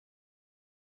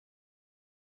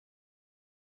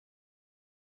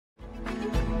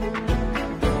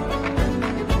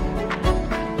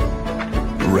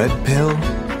red pill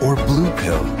or blue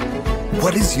pill?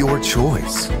 What is your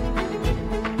choice?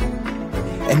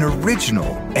 An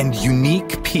original and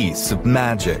unique piece of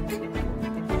magic.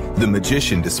 The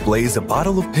magician displays a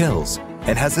bottle of pills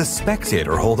and has a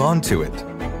spectator hold on to it.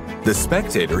 The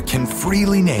spectator can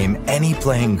freely name any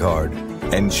playing card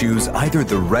and choose either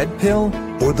the red pill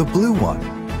or the blue one.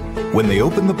 When they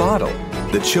open the bottle,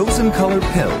 the chosen color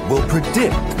pill will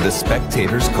predict the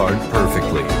spectator's card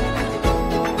perfectly.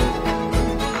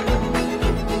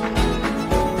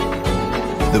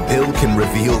 The pill can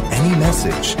reveal any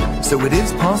message, so it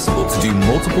is possible to do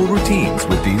multiple routines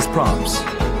with these prompts.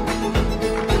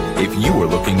 If you are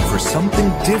looking for something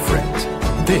different,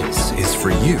 this is for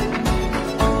you.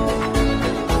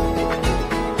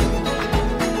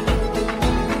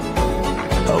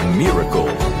 A miracle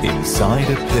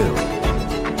inside a pill.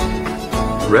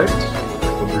 Red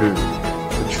or blue?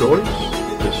 The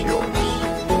choice is yours.